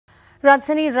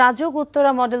রাজধানীর RAJUK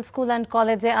Uttara model school and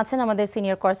কলেজে আছেন আমাদের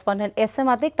সিনিয়র করেসপন্ডেন্ট এস.এম.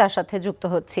 আতিক, তার সাথে যুক্ত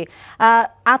হচ্ছি।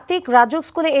 আতিক, রাজুক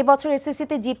স্কুলে এই বছর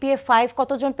এসএসসিতে জিপিএ 5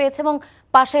 কতজন পেয়েছে এবং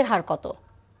পাশের হার কত?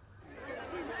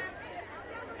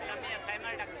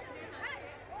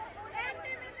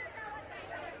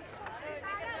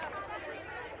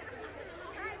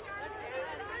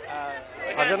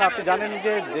 আপনি জানেন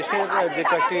যে দেশের যে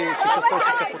কয়েকটি শীর্ষস্তরের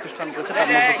শিক্ষা প্রতিষ্ঠান রয়েছে তার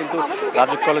মধ্যে কিন্তু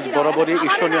রাজুক কলেজ বরাবরই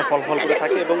ঈর্ষণীয় ফলাফল করে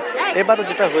থাকে এবং এবারও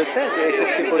যেটা হয়েছে যে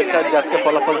এসএসসি পরীক্ষার যে আজকে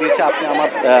ফলাফল দিয়েছে, আপনি আমার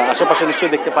আশেপাশে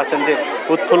নিশ্চয়ই দেখতে পাচ্ছেন যে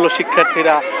উৎফুল্ল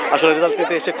শিক্ষার্থীরা আসলে রেজাল্ট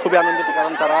পেতে এসে খুবই আনন্দিত,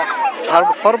 কারণ তারা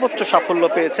সর্বোচ্চ সাফল্য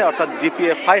পেয়েছে, অর্থাৎ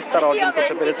জিপিএ 5 তারা অর্জন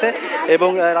করতে পেরেছে এবং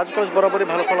রাজুক কলেজ বরাবরই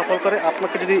ভালো ফলাফল করে।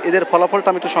 আপনাকে যদি এদের ফলাফলটা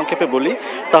আমি একটু সংক্ষেপে বলি,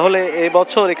 তাহলে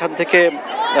এবছর এখান থেকে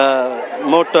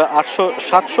মোট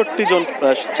 867 জন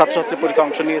ছাত্রছাত্রী পরীক্ষা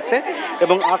অংশ নিয়েছে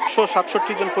এবং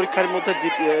 867 জন পরীক্ষার মধ্যে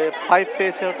জিপিএ 5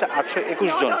 পেয়েছে হচ্ছে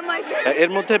 821 জন।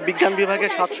 এর মধ্যে বিজ্ঞান বিভাগে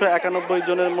 791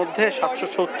 জনের মধ্যে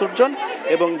 770 জন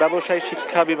এবং ব্যবসায়ী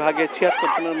শিক্ষা বিভাগে 76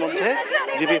 জনের মধ্যে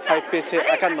জিপিএ 5 পেয়েছে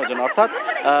 51 জন। অর্থাৎ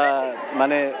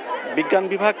মানে বিজ্ঞান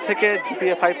বিভাগ থেকে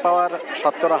জিপিএ 5 পাওয়ার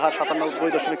শতকরা হার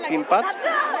 97.35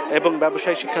 এবং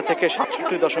ব্যবসায়ী শিক্ষা থেকে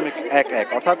 67.11।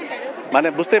 অর্থাৎ মানে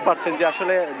বুঝতেই পারছেন যে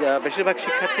আসলে বেশিরভাগ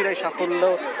শিক্ষার্থীরাই সাফল্য,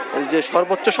 যে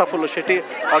সর্বোচ্চ সাফল্য সেটি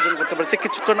অর্জন করতে পারছে।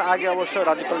 কিছুক্ষণ আগে অবশ্য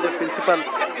রাজুক কলেজের প্রিন্সিপাল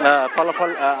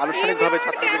ফলাফল আনুষ্ঠানিকভাবে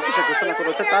ছাত্রদের উদ্দেশ্যে ঘোষণা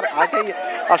করেছে, তার আগেই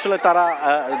আসলে তারা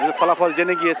ফলাফল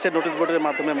জেনে গিয়েছে নোটিশ বোর্ডের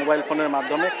মাধ্যমে, মোবাইল ফোনের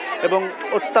মাধ্যমে, এবং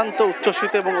অত্যন্ত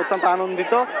উচ্ছ্বসিত এবং অত্যন্ত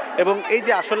আনন্দিত। এবং এই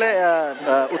যে আসলে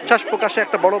উচ্ছ্বাস প্রকাশে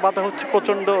একটা বড় বাধা হচ্ছে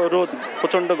প্রচণ্ড রোদ,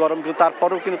 প্রচণ্ড গরম, কিন্তু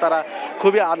তারপরেও কিন্তু তারা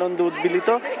খুবই আনন্দে উদ্বেলিত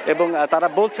এবং তারা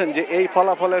বলছেন যে এই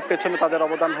ফলাফলের পেছনে তাদের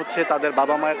অবদান হচ্ছে তাদের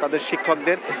বাবা মায়ের, তাদের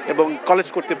শিক্ষকদের এবং কলেজ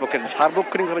কর্তৃপক্ষের,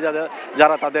 সার্বক্ষণিকভাবে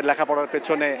যারা তাদের লেখাপড়ার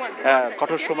পেছনে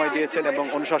কঠোর সময় দিয়েছেন এবং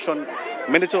অনুশাসন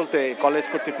মেনে চলতে কলেজ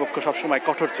কর্তৃপক্ষ সবসময়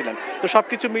কঠোর ছিলেন। তো সব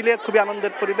কিছু মিলিয়ে খুবই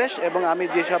আনন্দের পরিবেশ এবং আমি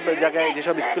যেসব জায়গায়,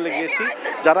 যেসব স্কুলে গিয়েছি,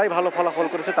 যারাই ভালো ফলাফল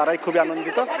করেছে তারাই খুবই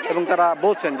আনন্দিত এবং তারা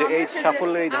বলছেন যে এই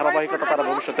সাফল্যের এই ধারাবাহিকতা তারা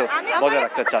ভবিষ্যতেও বজায়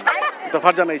রাখতে চান। তো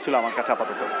ফারজানা, এই ছিল আমার কাছে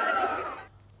আপাতত।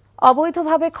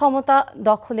 অবৈধভাবে ক্ষমতা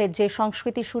দখলের যে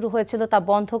সংস্কৃতি শুরু হয়েছিল তা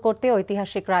বন্ধ করতে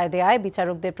ঐতিহাসিক রায় দেয়ায়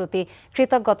বিচারকদের প্রতি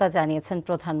কৃতজ্ঞতা জানিয়েছেন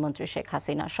প্রধানমন্ত্রী শেখ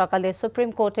হাসিনা। সকালে সুপ্রিম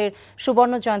কোর্টের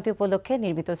সুবর্ণ জয়ন্তী উপলক্ষে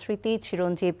নির্মিত স্মৃতি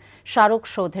চিরঞ্জীব স্মারক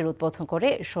সৌধের উদ্বোধন করে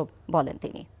এসব বলেন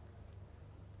তিনি।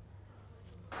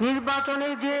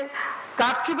 নির্বাচনের যে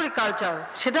কারচুপির কালচার,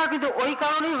 সেটা কিন্তু ওই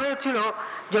কারণেই হয়েছিল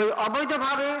যে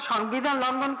অবৈধভাবে সংবিধান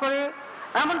লঙ্ঘন করে,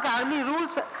 এমনকি আর্মি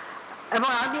রুলস এবং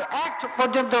আর্মি অ্যাক্ট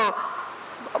পর্যন্ত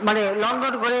মানে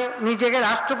লঙ্ঘন করে নিজেকে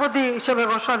রাষ্ট্রপতি হিসেবে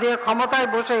ঘোষণা দিয়ে ক্ষমতায়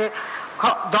বসে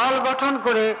দল গঠন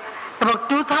করে এবং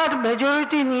 2/3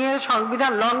 মেজরিটি নিয়ে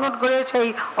সংবিধান লঙ্ঘন করে সেই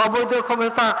অবৈধ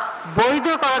ক্ষমতা বৈধ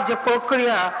করার যে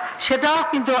প্রক্রিয়া, সেটাও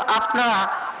কিন্তু আপনারা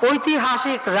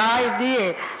ঐতিহাসিক রায় দিয়ে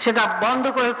সেটা বন্ধ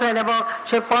করেছেন এবং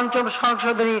সেই পঞ্চম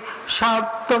সংশোধনী,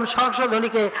 সপ্তম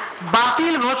সংশোধনীকে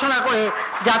বাতিল ঘোষণা করে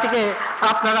জাতিকে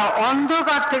আপনারা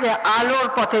অন্ধকার থেকে আলোর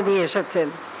পথে নিয়ে এসেছেন।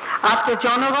 আজকে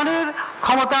জনগণের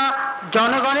ক্ষমতা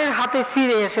জনগণের হাতে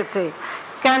ফিরে এসেছে।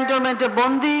 ক্যান্টনমেন্টে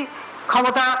বন্দী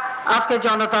ক্ষমতা আজকে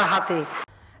জনতার হাতে।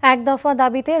 এক দফা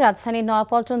দাবিতে রাজধানীর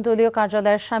নয়াপল্টন দলীয়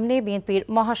কার্যালয়ের সামনে বিএনপির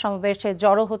মহাসমাবেশে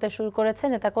জড়ো হতে শুরু করেছে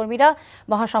নেতাকর্মীরা।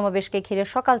 মহাসমাবেশকে ঘিরে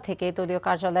সকাল থেকে দলীয়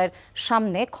কার্যালয়ের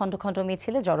সামনে খণ্ড খণ্ড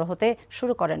মিছিলে জড়ো হতে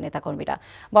শুরু করেন নেতাকর্মীরা।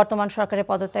 বর্তমান সরকারের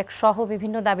পদত্যাগ সহ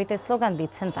বিভিন্ন দাবিতে স্লোগান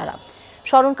দিচ্ছেন তারা।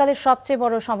 স্মরণকালের সবচেয়ে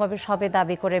বড় সমাবেশ হবে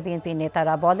দাবি করে বিএনপি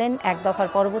নেতারা বলেন, এক দফার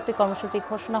পরবর্তী কর্মসূচি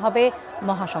ঘোষণা হবে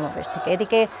মহাসমাবেশ থেকে।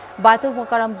 এদিকে বায়তুল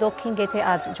মোকাররম দক্ষিণ গেটে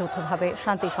আজ যৌথভাবে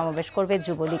শান্তি সমাবেশ করবে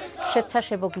যুবলীগ,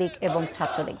 স্বেচ্ছাসেবক লীগ এবং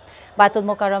ছাত্রলীগ। বায়তুল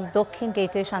মোকাররম দক্ষিণ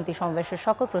গেটে শান্তি সমাবেশের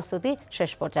সকল প্রস্তুতি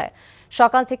শেষ পর্যায়ে।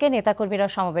 সকাল থেকে নেতাকর্মীরা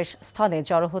সমাবেশ স্থলে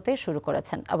জড়ো হতে শুরু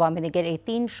করেছেন। আওয়ামী লীগের এই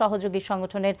 3 সহযোগী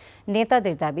সংগঠনের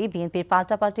নেতাদের দাবি, বিএনপির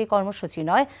পাল্টাপাল্টি কর্মসূচি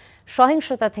নয়,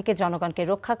 সহিংসতা থেকে জনগণকে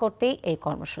রক্ষা করতেই এই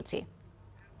কর্মসূচি।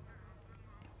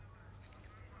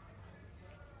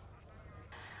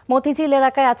 মতিঝিল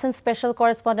এলাকায় আছেন স্পেশাল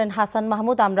করেসপন্ডেন্ট হাসান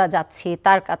মাহমুদ, আমরা যাচ্ছি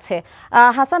তার কাছে।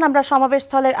 হাসান, আমরা সমাবেশ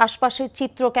স্থলের আশপাশের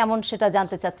চিত্র কেমন সেটা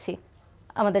জানতে চাচ্ছি,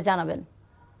 আমাদের জানাবেন।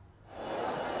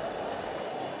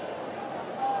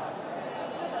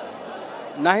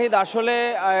 নাহিদ, আসলে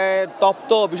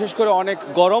তপ্ত, বিশেষ করে অনেক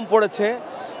গরম পড়েছে,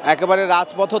 একেবারে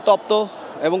রাজপথ তপ্ত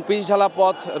এবং পিচঢালা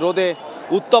পথ রোদে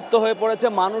উত্তপ্ত হয়ে পড়েছে।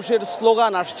 মানুষের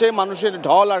স্লোগান আসছে, মানুষের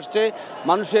ঢল আসছে,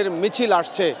 মানুষের মিছিল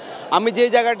আসছে। আমি যে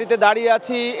জায়গাটিতে দাঁড়িয়ে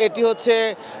আছি এটি হচ্ছে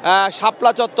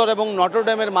শাপলা চত্বর এবং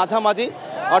নটরডেমের মাঝামাঝি,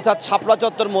 অর্থাৎ শাপলা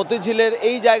চত্বর মতিঝিলের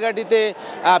এই জায়গাটিতে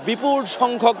বিপুল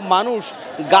সংখ্যক মানুষ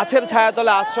গাছের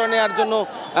ছায়াতলে আশ্রয় নেওয়ার জন্য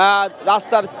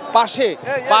রাস্তার পাশ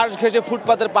ঘেঁষে,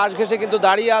 ফুটপাতের পাশ ঘেঁষে কিন্তু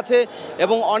দাঁড়িয়ে আছে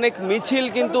এবং অনেক মিছিল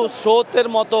কিন্তু স্রোতের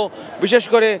মতো বিশেষ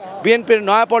করে বিএনপির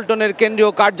নয়াপল্টনের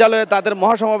কেন্দ্রীয় কার্যালয়ে তাদের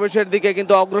মহাসমাবেশের দিকে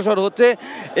কিন্তু অগ্রসর হচ্ছে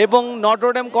এবং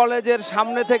নটরডেম কলেজের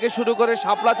সামনে থেকে শুরু করে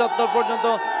শাপলা চত্বর পর্যন্ত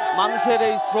মানুষের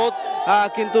এই স্রোত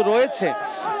কিন্তু রয়েছে।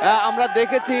 আমরা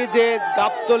দেখেছি যে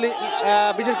গাবতলী,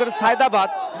 বিশেষ করে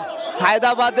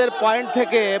সায়দাবাদের পয়েন্ট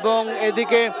থেকে এবং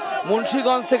এদিকে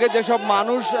মুন্সিগঞ্জ থেকে যেসব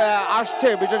মানুষ আসছে,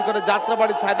 বিশেষ করে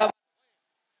যাত্রাবাড়ি সায়দাবাদ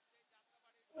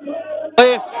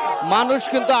মানুষ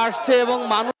কিন্তু আসছে এবং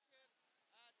মানুষ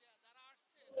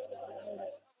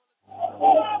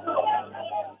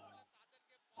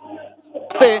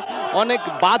অনেক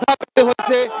বাধা পেতে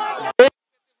হচ্ছে,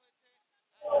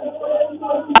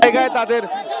 জায়গায় তাদের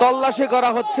তল্লাশি করা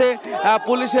হচ্ছে,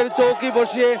 পুলিশের চৌকি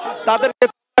বসিয়ে তাদেরকে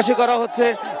তল্লাশি করা হচ্ছে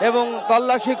এবং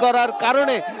তল্লাশি করার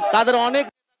কারণে তাদের অনেক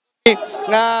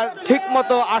ঠিক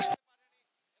মতো আসতে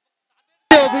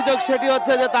অভিযোগ সেটি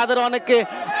হচ্ছে যে তাদের অনেককে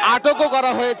আটকও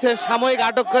করা হয়েছে, সাময়িক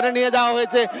আটক করে নিয়ে যাওয়া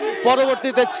হয়েছে,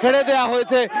 পরবর্তীতে ছেড়ে দেওয়া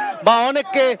হয়েছে বা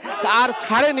অনেককে আর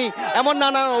ছাড়েনি, এমন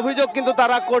নানান অভিযোগ কিন্তু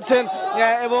তারা করছেন।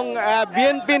 এবং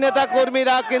বিএনপি নেতা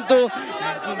কর্মীরা কিন্তু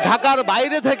ঢাকার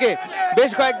বাইরে থেকে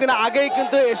বেশ কয়েকদিন আগেই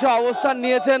কিন্তু এসে অবস্থান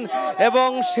নিয়েছেন এবং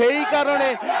সেই কারণে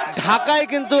ঢাকায়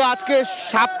কিন্তু আজকে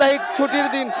সাপ্তাহিক ছুটির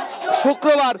দিন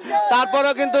শুক্রবার,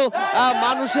 তারপরেও কিন্তু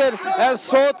মানুষের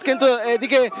স্রোত কিন্তু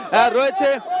এদিকে রয়েছে,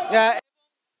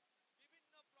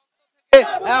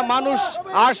 মানুষ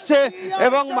আসছে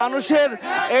এবং মানুষের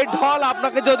এই ঢল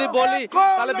আপনাকে যদি বলি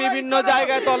তাহলে বিভিন্ন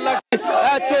জায়গায় তল্লাশি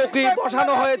চৌকি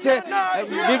বসানো হয়েছে,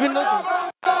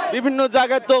 বিভিন্ন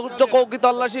জায়গায় চৌকি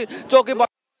তল্লাশি চৌকি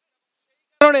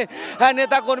কারণে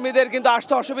নেতা কর্মীদের কিন্তু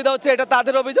আসতে অসুবিধা হচ্ছে, এটা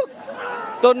তাদের অভিযোগ।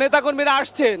 তো নেতা কর্মীরা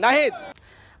আসছে। নাহিদ,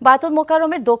 বায়তুল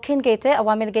মোকাররমের দক্ষিণ গেটে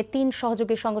আওয়ামী লীগের ৩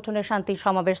 সহযোগী সংগঠনের শান্তি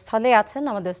সমাবেশ স্থলে আছেন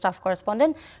আমাদের স্টাফ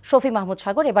করেসপন্ডেন্ট শফি মাহমুদ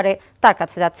সাগর। এবারে তার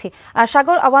কাছে যাচ্ছি।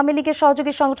 সাগর, আওয়ামী লীগের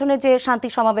সহযোগী সংগঠনের যে শান্তি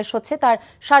সমাবেশ হচ্ছে তার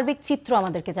সার্বিক চিত্র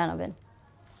আমাদেরকে জানাবেন।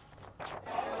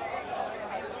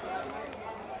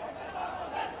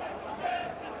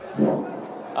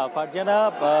 ফারজানা,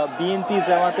 বিএনপি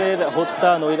জামাতের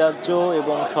হত্যা, নৈরাজ্য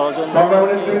এবং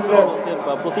ষড়যন্ত্রের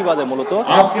প্রতিবাদে মূলত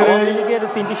আওয়ামী লীগের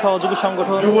 3টি সহযোগী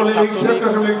সংগঠন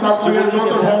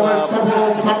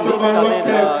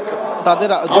তাদের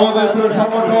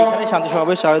এখানে শান্তি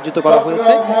সমাবেশ আয়োজিত করা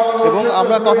হয়েছে এবং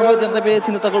আমরা কথা বলে জানতে পেরেছি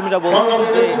নেতাকর্মীরা বলছেন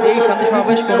যে এই শান্তি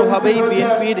সমাবেশ কোনোভাবেই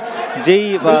বিএনপির যেই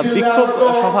বিক্ষোভ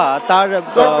সভা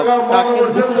তাকে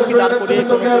মুখোমুখি দাঁড় করিয়ে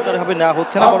কোনো প্রকারভাবে নেওয়া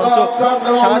হচ্ছে না, বরঞ্চ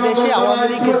সারা দেশে আওয়ামী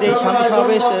লীগ যেই শান্তি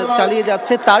সমাবেশ চালিয়ে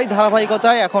যাচ্ছে তারই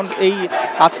ধারাবাহিকতায় এখন এই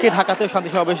আজকে ঢাকাতেও শান্তি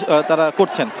সমাবেশ তারা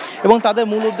করছেন এবং তাদের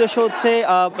মূল উদ্দেশ্য হচ্ছে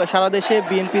সারা দেশে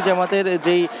বিএনপি জামাতের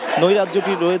যেই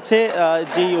নৈরাজ্যটি রয়েছে,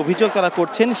 যেই অভিযোগ তারা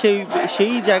করছেন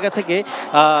সেই জায়গা থেকে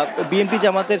বিএনপি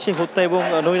জামাতের সেই হত্যা এবং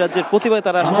নৈরাজ্যের প্রতিবাদে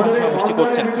তারা সমাবেশটি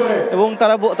করছেন এবং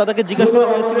তাদেরকে জিজ্ঞাসা করা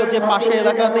হয়েছিল যে পাশের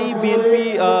এলাকাতেই বিএনপি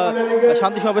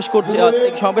শান্তি সমাবেশ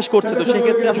করছে, তো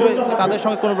সেক্ষেত্রে আসলে তাদের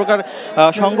সঙ্গে কোনো প্রকার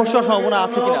সংঘর্ষ সম্ভাবনা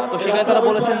আছে কিনা। তো সেখানে তারা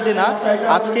বলেছেন যে না,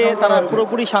 আজকে তারা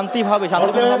পুরোপুরি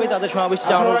শান্তিপূর্ণভাবেই তাদের সমাবেশ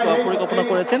চালানোর পরিকল্পনা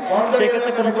করেছেন,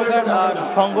 সেক্ষেত্রে কোনো প্রকার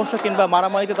সংঘর্ষ কিংবা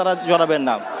মারামারিতে তারা জড়াবেন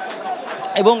না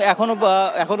এবং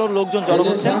এখনো লোকজন জড়ো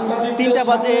হচ্ছেন। 3টা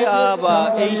বাজে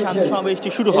এই শান্তি সমাবেশটি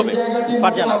শুরু হবে।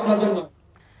 ফারজানা,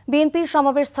 বিএনপির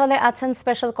সমাবেশ স্থলে আছেন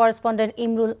স্পেশাল করেসপন্ডেন্ট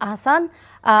ইমরুল আহসান,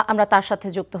 আমরা তার সাথে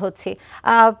যুক্ত হচ্ছি।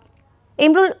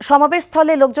 ইমরুল, সমাবেশ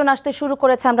স্থলে লোকজন আসতে শুরু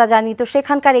করেছে আমরা জানি, তো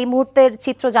সেখানকার এই মুহূর্তের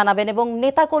চিত্র জানাবেন এবং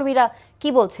নেতাকর্মীরা কি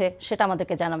বলছে সেটা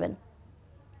আমাদেরকে জানাবেন।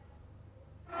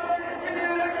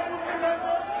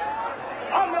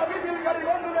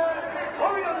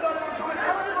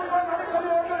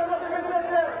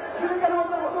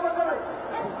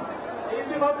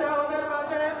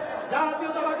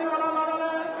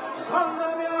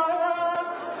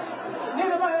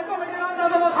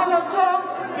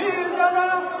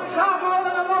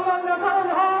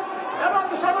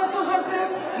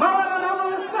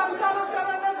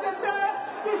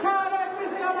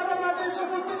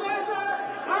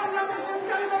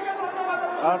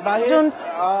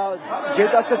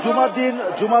 যেহেতু আজকে জুমার দিন,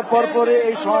 জুমার পরে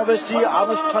এই সমাবেশটি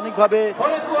আনুষ্ঠানিকভাবে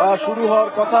শুরু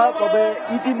হওয়ার কথা, তবে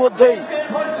ইতিমধ্যেই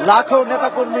লাখো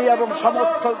নেতাকর্মী এবং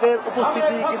সমর্থকদের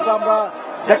উপস্থিতি কিন্তু আমরা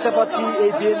দেখতে পাচ্ছি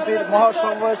এই বিএনপির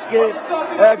মহাসমাবেশকে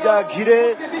ঘিরে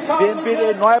বিএনপির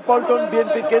এই নয়াপল্টন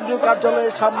বিএনপির কেন্দ্রীয়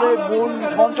কার্যালয়ের সামনে মূল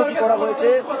মঞ্চটি করা হয়েছে।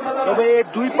 তবে এর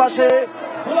দুই পাশে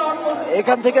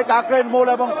এখান থেকে কাকরাইল মোড়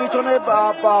এবং পিছনে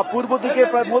পূর্ব দিকে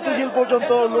প্রায় মতিঝিল পর্যন্ত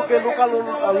লোকে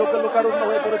লোকারণ্য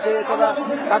হয়ে পড়েছে। এছাড়া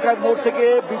কাকরাইল মোড় থেকে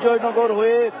বিজয়নগর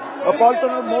হয়ে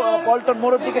পল্টন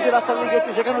মোড়ের দিকে যে রাস্তাগুলি গেছে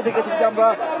সেখানেও দেখেছি যে আমরা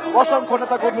অসংখ্য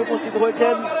নেতা কর্মী উপস্থিত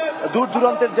হয়েছেন। দূর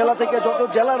দূরান্তের জেলা থেকে যত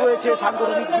জেলা রয়েছে,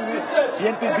 সাংগঠনিক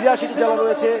বিএনপির 82টি জেলা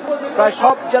রয়েছে, প্রায়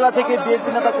সব জেলা থেকে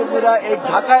বিএনপি নেতা কর্মীরা এই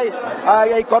ঢাকায়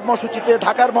এই কর্মসূচিতে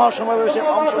ঢাকার মহাসমাবেশে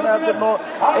অংশ নেওয়ার জন্য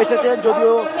এসেছেন।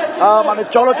 যদিও মানে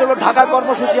চলো চলো ঢাকা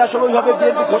কর্মসূচি আসলে ওইভাবে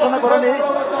বিএনপি ঘোষণা করেনি,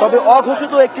 তবে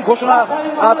অঘোষিত একটি ঘোষণা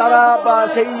তারা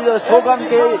সেই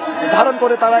স্লোগানকে ধারণ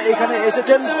করে তারা এখানে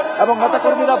এসেছেন এবং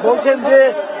নেতাকর্মীরা বলছেন যে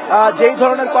যেই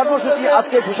ধরনের কর্মসূচি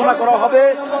আজকে ঘোষণা করা হবে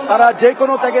তারা যে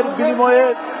কোনো ত্যাগের বিনিময়ে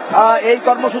এই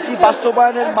কর্মসূচি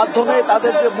বাস্তবায়নের মাধ্যমে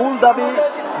তাদের যে মূল দাবি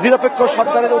নিরপেক্ষ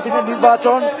সরকারের অধীনে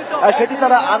নির্বাচন সেটি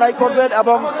তারা আদায় করবেন।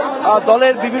 এবং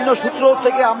দলের বিভিন্ন সূত্র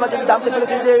থেকে আমরা যেটি জানতে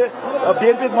পেরেছি যে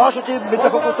বিএনপির মহাসচিব মির্জা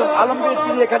ফখরুল ইসলাম আলমগীর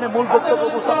তিনি এখানে মূল বক্তব্য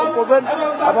উপস্থাপন করবেন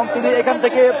এবং তিনি এখান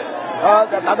থেকে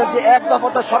তাদের যে এক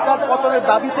দফা সরকার পতনের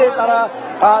দাবিতে তারা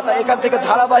এখান থেকে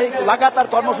ধারাবাহিক লাগাতার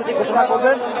কর্মসূচি ঘোষণা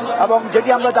করবেন। এবং যেটি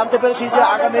আমরা জানতে পেরেছি যে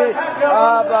আগামী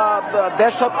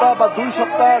 1.5 সপ্তাহ বা 2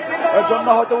 সপ্তাহের জন্য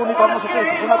হয়তো উনি কর্মসূচি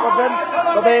ঘোষণা করবেন।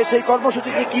 তবে সেই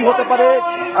কর্মসূচিটি কি হতে পারে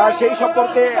সেই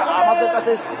সম্পর্কে আমাদের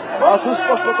কাছে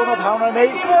সুস্পষ্ট কোনো ধারণা নেই।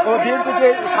 তবে বিএনপি যে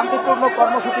শান্তিপূর্ণ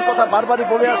কর্মসূচির কথা বারবারই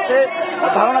বলে আসছে,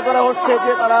 ধারণা করা হচ্ছে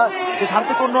যে তারা যে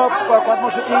শান্তিপূর্ণ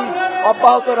কর্মসূচি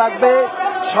অব্যাহত রাখবে।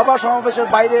 সভা সমাবেশের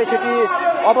বাইরে সেটি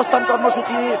অবস্থান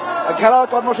কর্মসূচি, ঘেরাও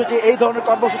কর্মসূচি, এই ধরনের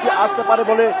কর্মসূচি আসতে পারে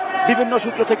বলে বিভিন্ন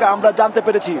সূত্র থেকে আমরা জানতে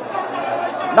পেরেছি।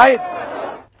 নাহিদ,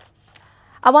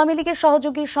 আওয়ামী লীগের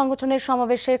সহযোগী সংগঠনের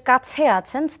সমাবেশের কাছে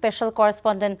আছেন স্পেশাল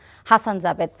করেসপন্ডেন্ট হাসান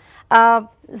জাবেদ।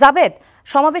 জাবেদ,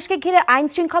 সমাবেশকে ঘিরে আইন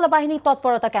শৃঙ্খলা বাহিনীর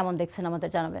তৎপরতা কেমন দেখছেন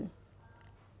আমাদের জানাবেন।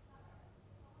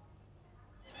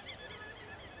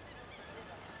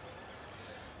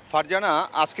 ফারজানা,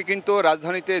 আজকে কিন্তু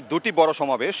রাজধানীতে দুটি বড়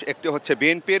সমাবেশ, একটি হচ্ছে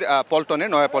বিএনপির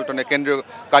নয়াপল্টনে কেন্দ্রীয়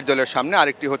কার্যালয়ের সামনে,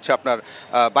 আরেকটি হচ্ছে আপনার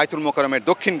বাইতুল মোকাররমের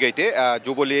দক্ষিণ গেটে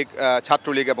যুবলীগ,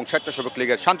 ছাত্রলীগ এবং স্বেচ্ছাসেবক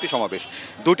লীগের শান্তি সমাবেশ।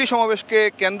 দুটি সমাবেশকে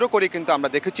কেন্দ্র করে কিন্তু আমরা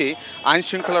দেখেছি আইন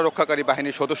শৃঙ্খলা রক্ষাকারী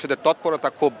বাহিনীর সদস্যদের তৎপরতা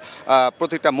খুব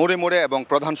প্রতিটা মোড়ে মোড়ে এবং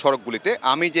প্রধান সড়কগুলিতে।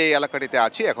 আমি যে এলাকাটিতে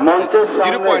আছি এখন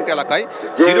জিরো পয়েন্ট এলাকায়,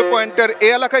 জিরো পয়েন্টের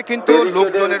এই এলাকায় কিন্তু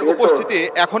লোকজনের উপস্থিতি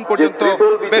এখন পর্যন্ত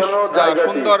বেশ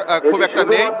সুন্দর, খুব একটা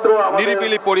নেই,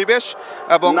 নিরিবিলি পরিবেশ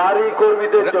এবং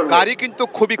গাড়ি কিন্তু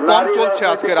খুবই কম চলছে।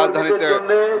 আজকে রাজধানীতে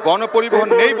গণপরিবহন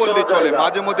নেই বললেই চলে,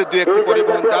 মাঝে মধ্যে 2-1টি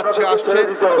পরিবহন যাচ্ছে আসছে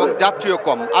এবং যাত্রীও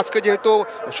কম। আজকে যেহেতু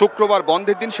শুক্রবার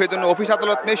বন্ধের দিন, সেই জন্য অফিস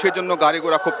আদালত নেই, সেই জন্য গাড়ি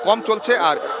ঘোড়া খুব কম চলছে।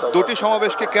 আর দুটি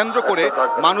সমাবেশকে কেন্দ্র করে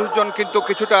মানুষজন কিন্তু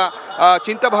কিছুটা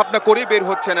চিন্তা ভাবনা করেই বের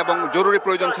হচ্ছেন এবং জরুরি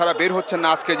প্রয়োজন ছাড়া বের হচ্ছেন না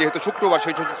আজকে যেহেতু শুক্রবার,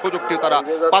 সেই সুযোগটিও তারা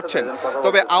পাচ্ছেন।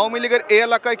 তবে আওয়ামী লীগের এই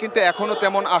এলাকায় কিন্তু এখনও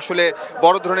তেমন আসলে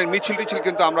বড় ধরনের মিছিল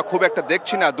কিন্তু আমরা খুব একটা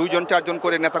দেখছি না। 2-4জন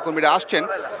করে নেতাকর্মীরা আসছেন।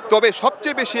 তবে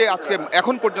সবচেয়ে বেশি আজকে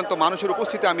এখন পর্যন্ত মানুষের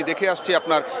উপস্থিতি আমি দেখে আসছি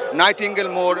আপনার নাইটিঙ্গেল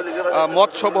মোড়,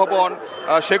 মৎস্য ভবন,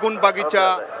 সেগুন বাগিচা,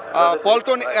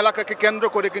 পল্টন এলাকাকে কেন্দ্র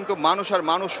করে কিন্তু মানুষ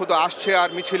শুধু আসছে আর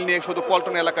মিছিল নিয়ে শুধু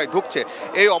পল্টন এলাকায় ঢুকছে।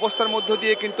 এই অবস্থার মধ্য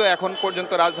দিয়ে কিন্তু এখন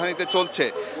পর্যন্ত রাজধানীতে চলছে।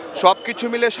 সব কিছু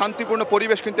মিলে শান্তিপূর্ণ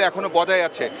পরিবেশ কিন্তু এখনো বজায়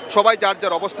আছে। সবাই যার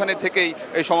যার অবস্থানে থেকেই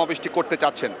এই সমাবেশটি করতে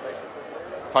চাচ্ছেন।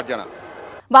 ফারজানা,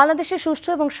 বাংলাদেশের সুষ্ঠু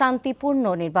এবং শান্তিপূর্ণ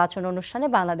নির্বাচন অনুষ্ঠানে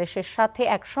বাংলাদেশের সাথে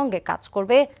একসঙ্গে কাজ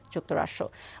করবে যুক্তরাষ্ট্র।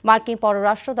 মার্কিন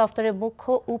পররাষ্ট্র দপ্তরের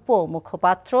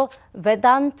উপমুখপাত্র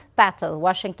বেদান্ত প্যাটেল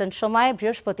ওয়াশিংটন সময়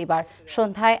বৃহস্পতিবার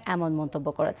সন্ধ্যায় এমন মন্তব্য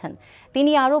করেছেন।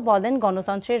 তিনি আরও বলেন,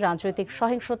 গণতন্ত্রের রাজনৈতিক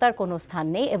সহিংসতার কোনো স্থান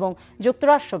নেই এবং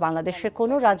যুক্তরাষ্ট্র বাংলাদেশের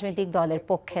কোনো রাজনৈতিক দলের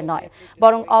পক্ষে নয়,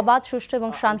 বরং অবাধ, সুষ্ঠু এবং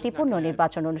শান্তিপূর্ণ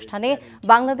নির্বাচন অনুষ্ঠানে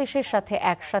বাংলাদেশের সাথে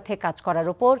একসাথে কাজ করার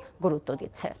উপর গুরুত্ব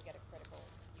দিচ্ছে।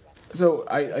 So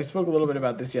I spoke a little bit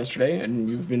about this yesterday, and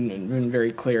you've been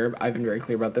very clear. I've been very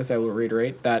clear about this. I will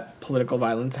reiterate that political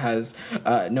violence has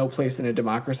no place in a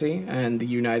democracy, and the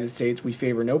United States, we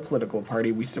favor no political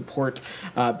party. We support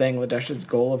Bangladesh's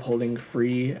goal of holding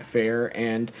free, fair,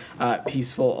 and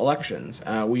peaceful elections.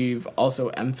 We've also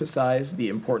emphasized the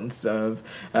importance of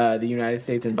the United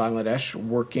States and Bangladesh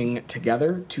working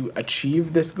together to achieve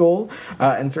this goal,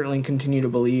 and certainly continue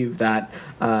to believe that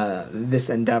this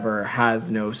endeavor has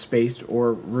no space or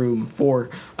room for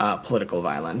political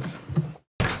violence.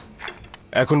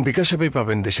 এখন বিকাশ অ্যাপে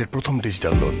পাবেন দেশের প্রথম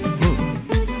digital loan.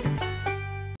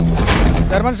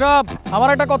 Chairman সাহেব, আমার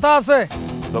একটা কথা আছে।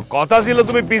 তো কথা ছিল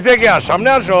তুমি পিছে গিয়া সামনে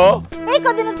আসো। এই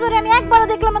কদিন ধরে আমি একবারও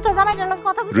দেখলাম না তো জামাইটার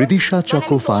কথা বলতে। রিদিশা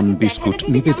চকো ফান বিস্কুট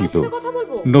নিবেদিত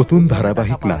নতুন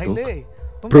ধারাবাহিক নাটক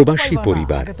প্রবাসী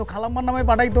পরিবার। তো খালাম্মার নামে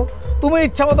পাঠাইতো, তুমি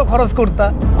ইচ্ছা মতো খরচ করতা।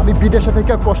 আমি বিদেশে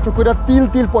থেকে কষ্ট করে তিল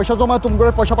তিল পয়সা জমায়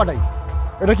তোমার পয়সা পাঠাই,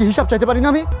 এটা কি হিসাব চাইতে পারি না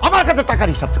আমি? আমার কাছে টাকার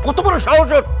হিসাব কত বড়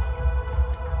সাহস!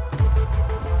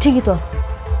 ঠিকই তো আছে,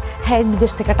 হ্যাঁ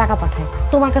বিদেশ থেকে টাকা পাঠায়,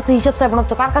 তোমার কাছে হিসাব চাইবো না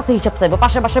তো কার কাছে হিসাব চাইবো?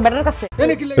 পাশের পাশের বেটার কাছে।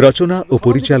 রচনা ও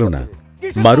পরিচালনা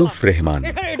মারুফ রেহমান।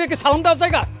 এটা কি সালাম দেওয়ার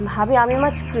জায়গা? ভাবি আমি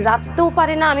মাছ রাখতেও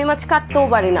পারি না, আমি মাছ কাটতেও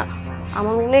পারি না,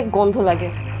 আমার অনেক গন্ধ লাগে।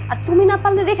 আর তুমি না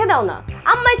পারলে রেখে দাও না,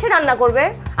 আম্মা এসে রান্না করবে,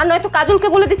 আর নয়তো কাজলকে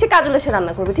বলে দিচ্ছি কাজল এসে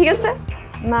রান্না করবে, ঠিক আছে?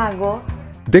 না গো,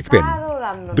 দেখবেন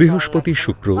বৃহস্পতি,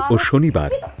 শুক্র ও শনিবার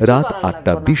রাত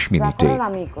 8:20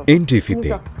 NTV-তে।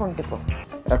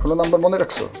 এখনো নাম্বার মনে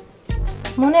রাখছো?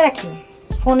 মনে রাখিনি,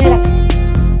 ফোনে রাখছি।